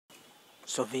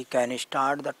So we can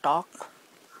start the talk.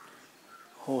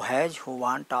 Who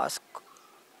want to ask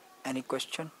any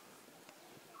question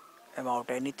about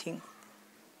anything?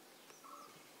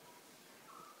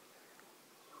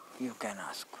 You can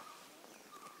ask.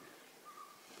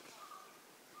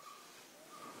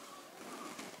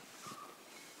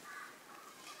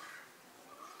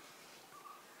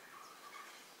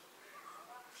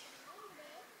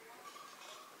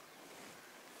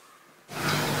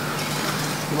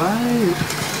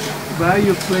 Why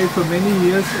you play for many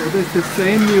years always the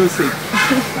same music?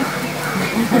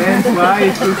 And why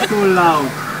it is so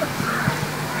loud?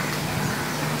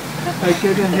 I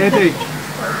get a headache.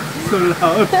 So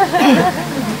loud.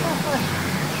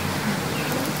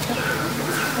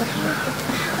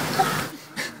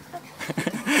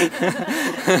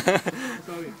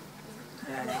 Sorry.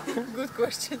 Good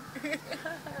question.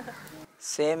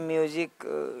 Same music,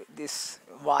 this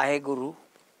Vaheguru,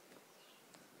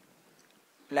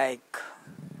 like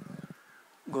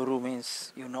Guru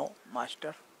means,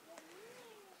 master,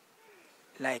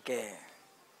 like a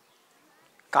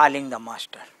calling the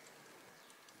master.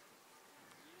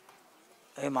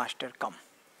 Hey master, come.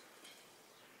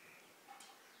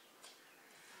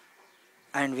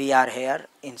 And we are here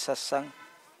in Satsang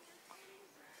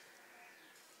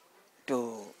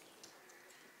to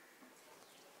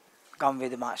come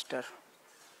with master,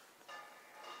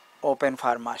 open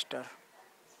for master.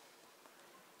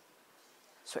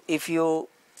 So if you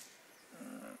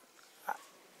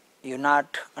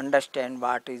not understand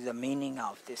what is the meaning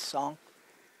of this song,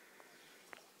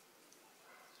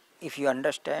 if you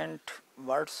understand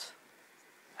words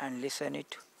and listen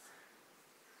it,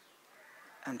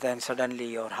 and then suddenly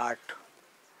your heart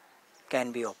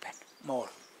can be open more.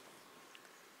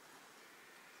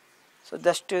 So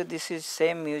just this is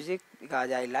same music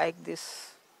because I like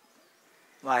this.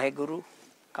 Vaheguru,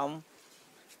 come.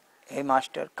 Hey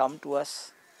master, come to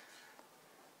us.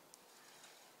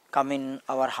 Come in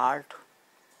our heart.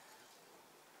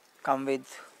 Come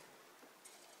with.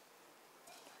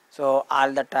 So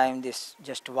all the time this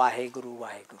just Vaheguru,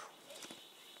 Vaheguru.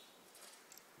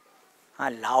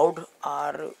 Loud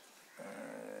or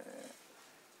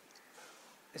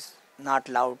is not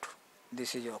loud,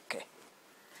 this is okay.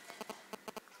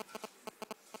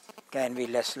 Can be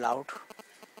less loud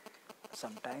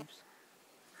sometimes,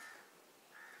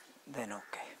 then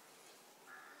okay.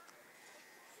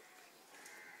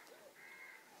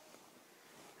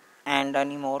 And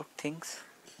any more things?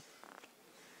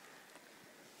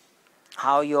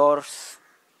 How yours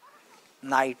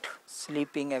night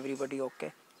sleeping, everybody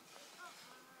okay?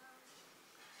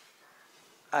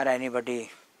 Or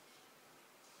anybody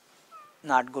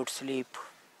not good sleep,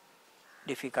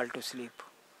 difficult to sleep?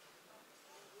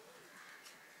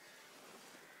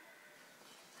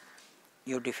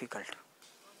 You difficult.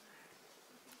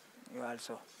 You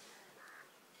also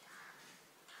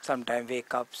sometimes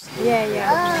wake up.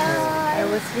 Yeah. I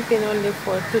was sleeping only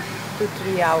for 2 to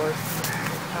 3 hours.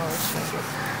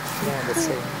 Yeah, the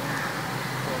same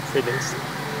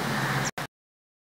feelings.